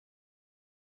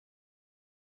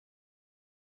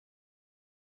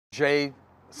Jay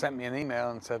sent me an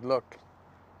email and said, look,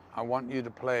 I want you to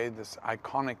play this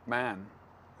iconic man,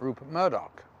 Rupert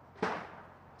Murdoch.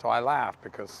 So I laughed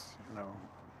because,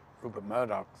 Rupert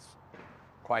Murdoch's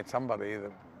quite somebody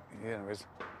that, is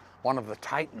one of the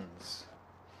titans.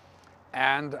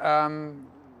 And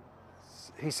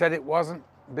he said it wasn't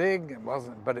big,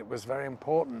 but it was very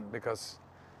important because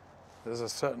there's a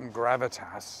certain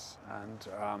gravitas,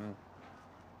 and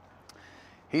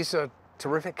he's a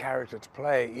terrific character to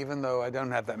play, even though I don't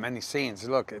have that many scenes.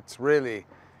 Look, it's really,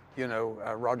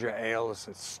 Roger Ailes'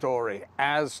 story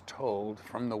as told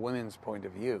from the women's point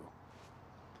of view.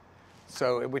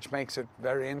 So, which makes it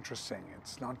very interesting.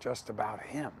 It's not just about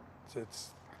him.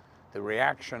 It's the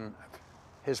reaction of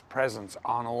his presence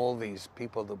on all these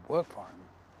people that work for him.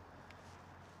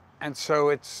 And so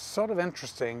it's sort of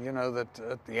interesting, that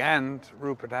at the end,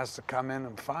 Rupert has to come in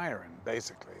and fire him,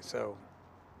 basically. So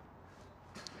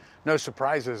no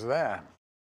surprises there.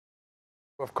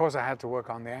 Of course, I had to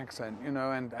work on the accent,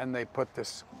 and they put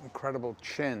this incredible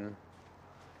chin.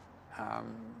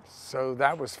 So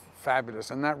that was fabulous,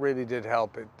 and that really did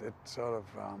help. It sort of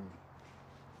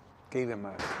gave him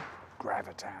a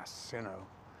gravitas,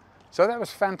 So that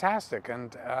was fantastic,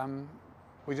 and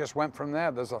we just went from there.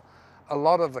 There's a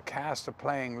lot of the cast are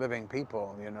playing living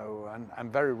people,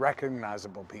 and very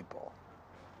recognizable people.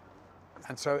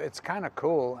 And so it's kind of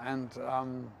cool, and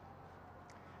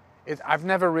I've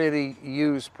never really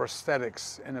used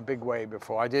prosthetics in a big way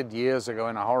before. I did years ago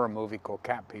in a horror movie called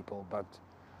Cat People, but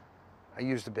I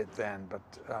used a bit then. But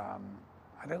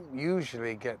I don't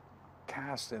usually get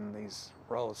cast in these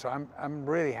roles, so I'm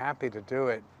really happy to do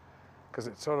it because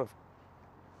it sort of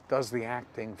does the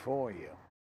acting for you.